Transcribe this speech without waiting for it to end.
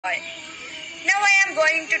Now I am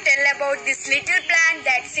going to tell about this little plant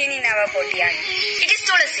that's seen in our courtyard. It is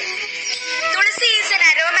Tulsi. Tulsi is an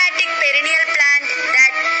aromatic perennial plant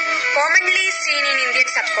that commonly seen in Indian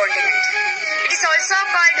subcontinent. It is also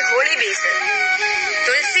called holy basil.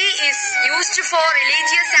 Tulsi is used for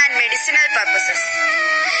religious and medicinal purposes.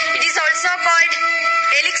 It is also called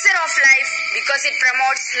elixir of life because it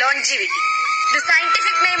promotes longevity. The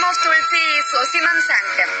scientific name of Tulsi is Ocimum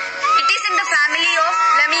sanctum. It is in the family of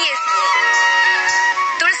Lamiaceae.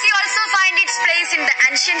 Tulsi also finds its place in the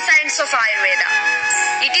ancient science of Ayurveda.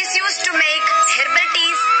 It is used to make herbal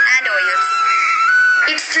teas and oils.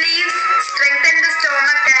 Its leaves strengthen the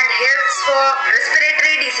stomach and helps for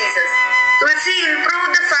respiratory diseases. Tulsi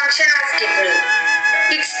improves the function of kidney.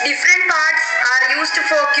 Its different parts are used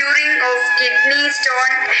for curing of kidney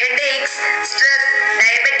stone, headaches, stress,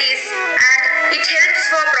 diabetes, and it helps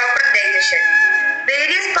for proper digestion.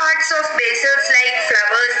 Various parts of basils like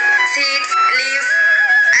flowers, seeds, leaves,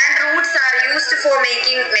 and roots are used for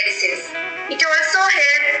making medicines. It also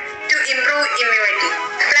helps